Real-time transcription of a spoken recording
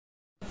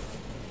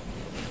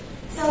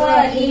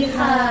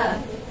Sawadika.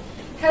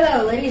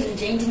 Hello, ladies and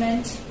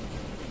gentlemen.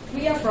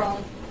 We are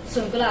from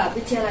Suankularb,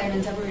 Wittayalai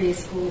Nonthaburi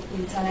School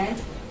in Thailand.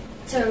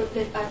 So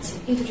let us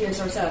introduce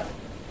ourselves.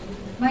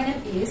 My name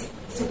is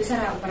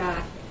Supisara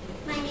Upara.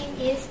 My name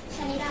is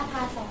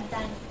Chanidapha.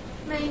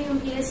 My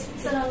name is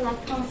Saranluck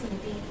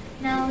Thongsunti.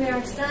 Now we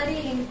are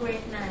studying in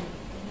grade 9.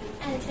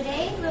 And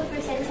today we'll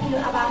present to you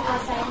about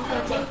our science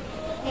project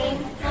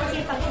named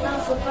Multifunctional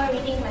Super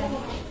Reading Lamp.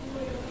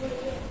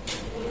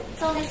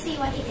 So let's see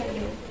what it can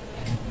do.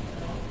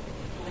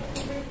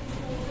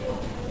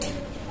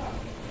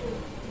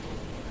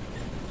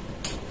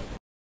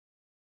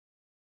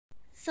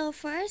 So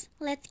first,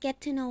 let's get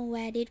to know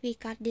where did we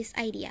got this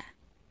idea.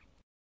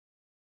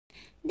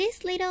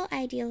 This little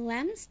ideal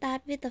lamp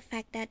starts with the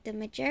fact that the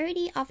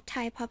majority of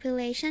Thai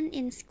population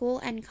in school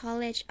and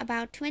college,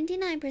 about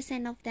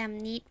 29% of them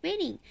need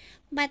reading.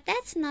 But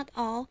that's not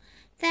all.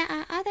 There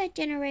are other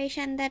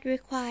generations that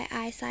require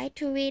eyesight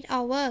to read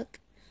or work.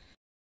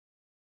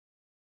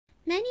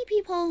 Many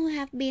people who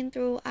have been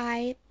through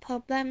eye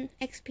problem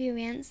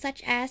experience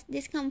such as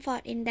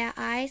discomfort in their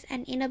eyes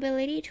and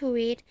inability to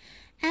read,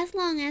 as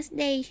long as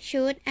they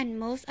should, and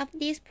most of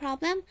these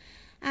problems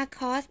are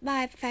caused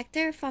by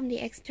factors from the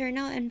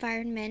external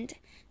environment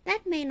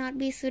that may not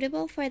be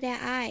suitable for their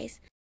eyes.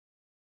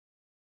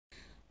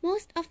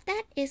 Most of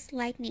that is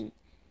lighting.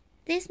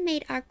 This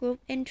made our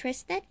group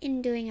interested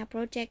in doing a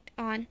project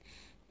on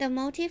the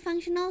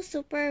multifunctional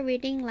super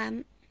reading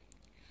lamp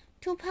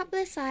to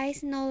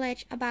publicize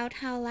knowledge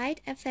about how light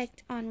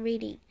affects on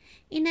reading.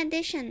 In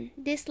addition,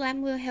 this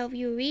lamp will help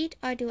you read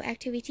or do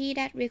activities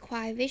that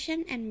require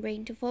vision and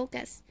brain to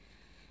focus.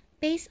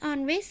 Based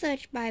on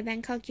research by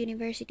Bangkok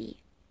University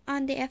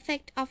on the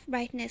effect of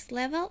brightness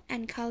level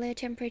and color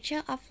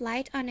temperature of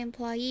light on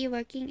employee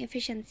working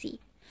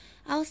efficiency.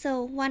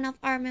 Also, one of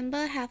our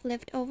members have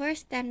leftover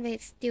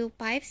stainless steel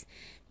pipes,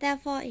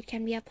 therefore it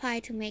can be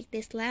applied to make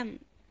this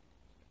lamp.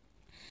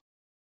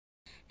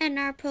 And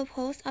our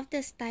purpose of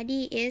the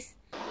study is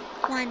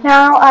 1.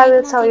 Now I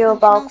will tell you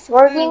about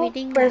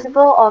working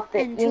principle of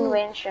the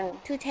invention.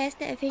 To test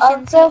the efficiency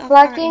After of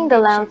plugging the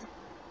our lamp invention.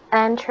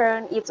 and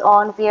turn it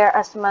on via a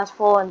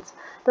smartphone,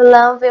 the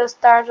lamp will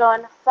start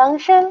on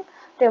function.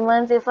 The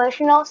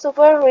multifunctional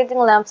super reading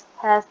lamp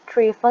has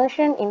 3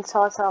 functions in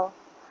total.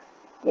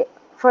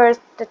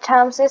 First, the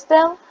time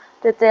system.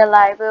 The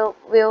daylight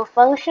will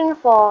function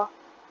for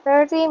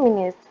 30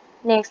 minutes.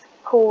 Next,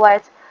 cool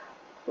white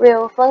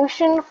will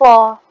function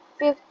for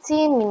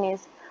 15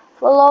 minutes,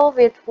 followed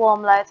with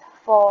warm light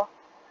for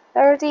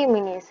 30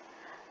 minutes.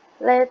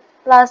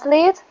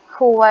 Lastly,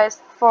 cool white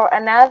for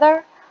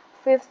another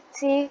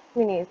 50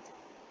 minutes.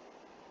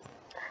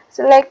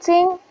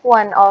 Selecting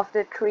one of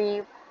the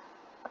 3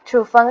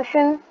 to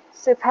function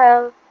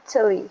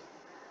separately,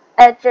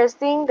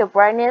 adjusting the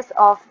brightness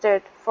of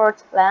the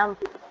fourth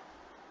lamp.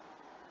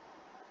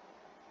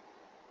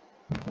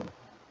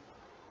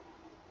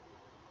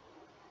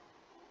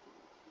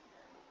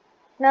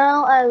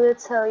 Now I will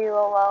tell you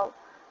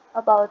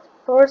about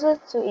process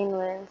to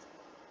invent.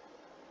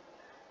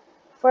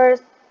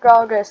 First,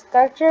 draw the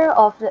structure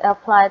of the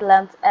applied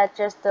lamp.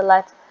 Adjust the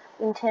light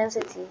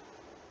intensity.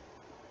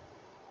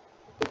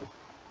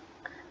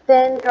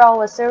 Then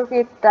draw a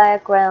circuit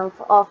diagram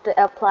of the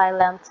applied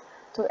lamp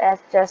to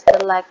adjust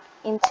the light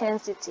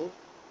intensity.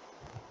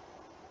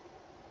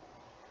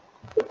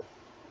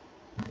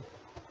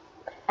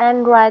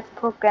 And write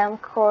program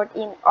code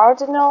in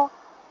Arduino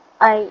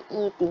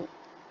IDE.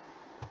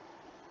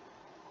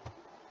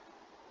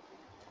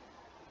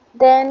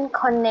 Then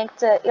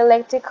connect the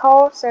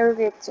electrical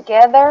circuit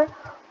together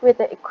with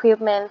the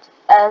equipment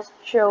as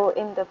shown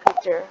in the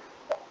picture.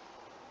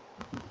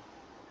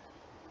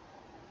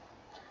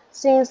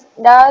 Sync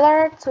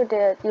data to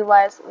the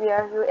device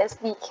via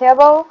USB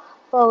cable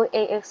for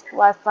AX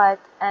Wi-Fi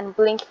and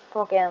Blink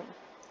program.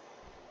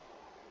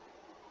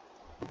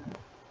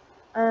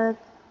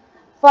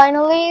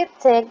 Finally,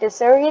 take the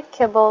circuit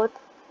cable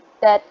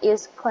that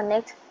is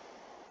connected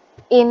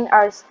in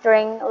a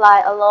string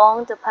line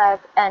along the pipe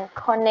and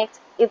connect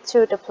it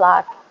to the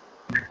plug.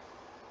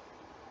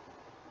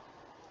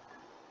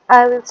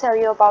 I will tell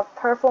you about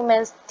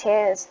performance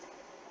test.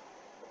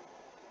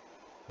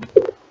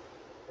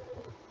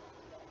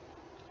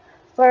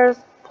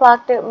 First,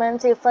 plug the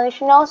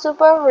multifunctional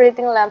super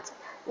reading lamp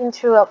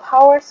into a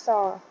power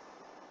source.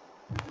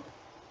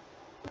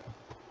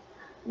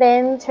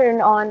 Then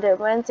turn on the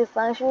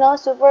multifunctional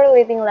super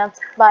reading lamp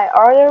by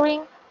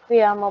ordering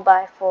via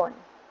mobile phone.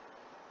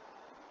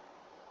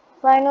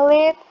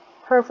 Finally,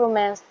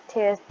 performance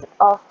test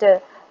of the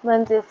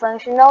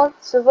multifunctional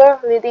super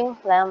reading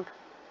lamp.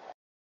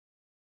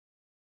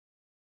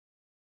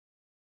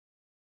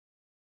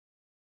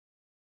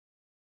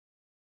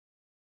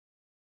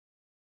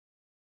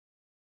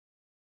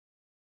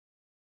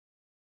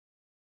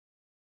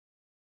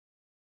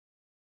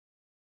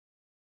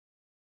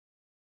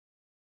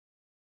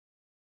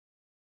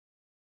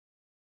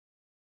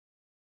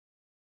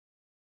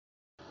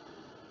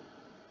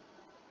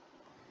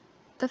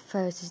 The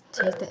first is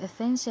test the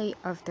efficiency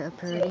of the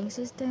operating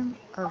system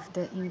of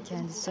the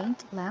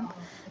incandescent lamp,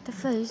 the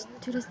first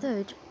to the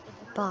third,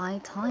 by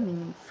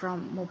timing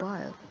from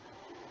mobile.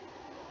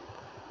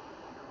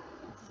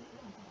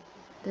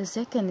 The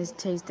second is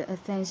test the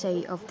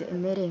efficiency of the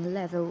emitting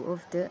level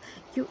of the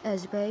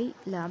USB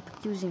lamp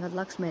using a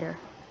lux meter.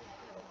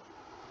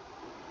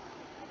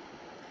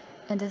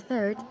 And the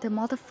third, the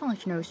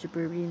multifunctional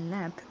super reading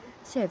lamp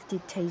safety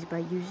test by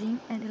using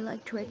an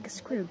electric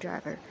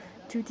screwdriver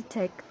to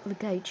detect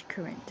leakage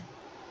current.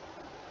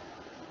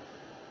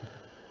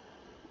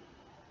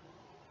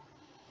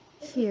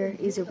 Here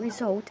is a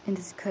result and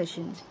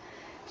discussions.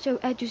 So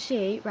as you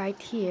see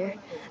right here,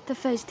 the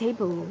first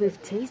table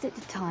we've tested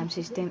the time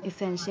system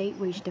efficiency,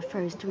 which the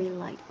first three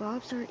light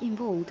bulbs are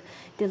involved: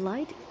 the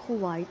light, cool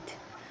light,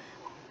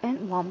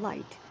 and warm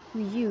light.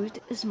 We used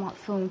a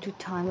smartphone to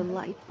time the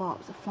light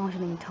bulb's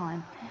functioning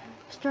time,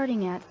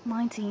 starting at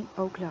 19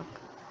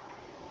 o'clock.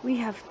 We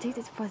have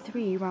tested for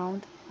 3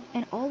 rounds,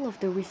 and all of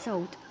the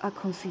results are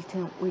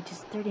consistent, which is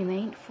 30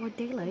 minutes for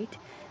daylight,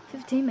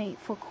 15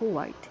 minutes for cool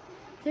light,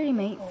 30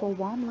 minutes for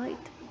warm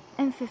light,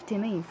 and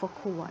 15 minutes for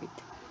cool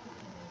light.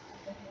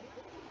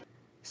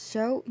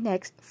 So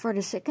next, for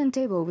the second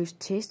table, we've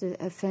tested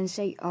the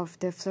efficiency of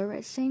the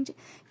fluorescent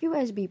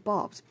USB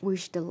bulbs,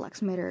 which the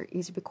lux meter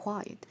is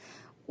required.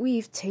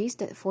 We've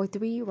tested for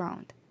 3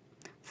 rounds.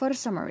 For the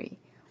summary,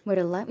 when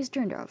the lamp is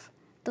turned off,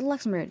 the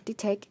lux meter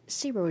detects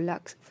 0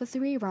 lux for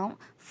 3 rounds.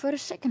 For the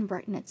second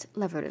brightness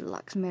level, the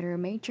lux meter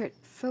measured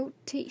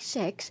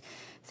 46,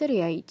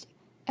 38,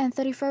 and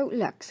 34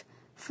 lux.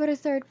 For the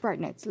third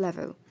brightness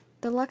level,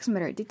 the lux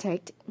meter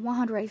detects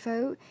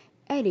 104,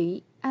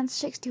 80, and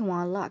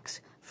 61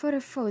 lux. For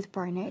the fourth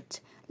brightness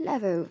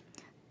level,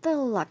 the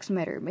lux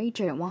meter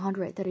measured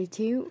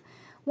 132,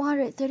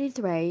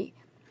 133,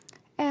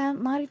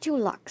 and 92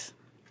 lux.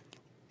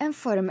 And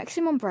for the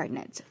maximum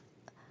brightness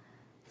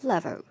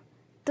level,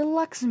 the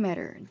lux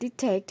meter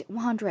detects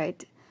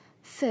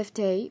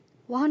 150,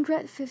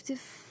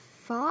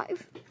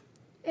 155,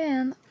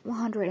 and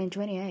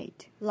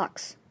 128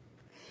 lux.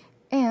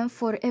 And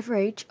for the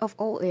average of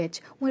all it,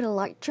 when the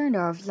light turned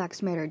off,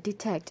 lux meter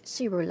detects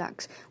 0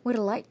 lux. When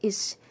the light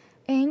is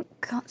in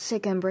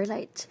second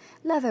brightness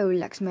level,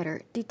 lux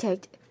meter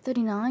detects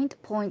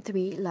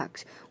 39.3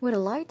 lux. When the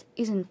light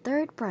is in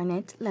third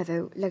brightness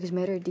level, lux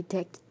meter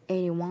detects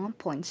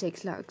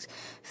 81.6 lux.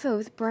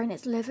 Fourth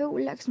brightness level,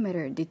 lux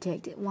meter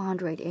detected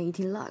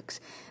 180 lux.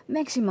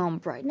 Maximum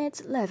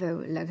brightness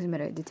level, lux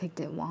meter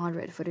detected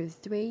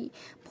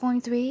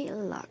 143.3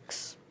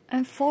 lux.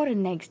 And for the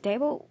next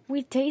table,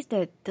 we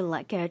tested the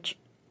leakage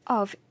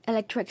of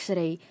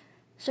electricity,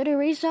 so the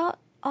results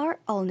are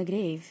all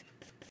negative.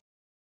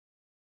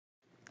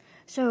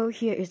 So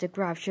here is the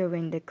graph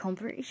showing the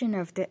comparison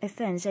of the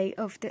efficiency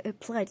of the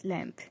applied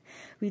lamp.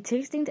 We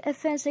testing the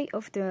efficiency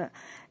of the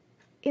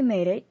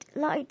emitted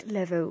light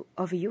level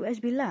of a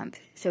USB lamp,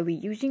 so we're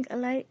using a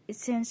light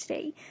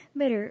intensity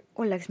meter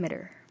or lux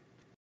meter.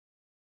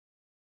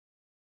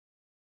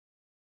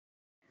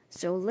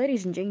 So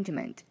ladies and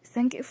gentlemen,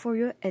 thank you for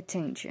your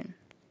attention.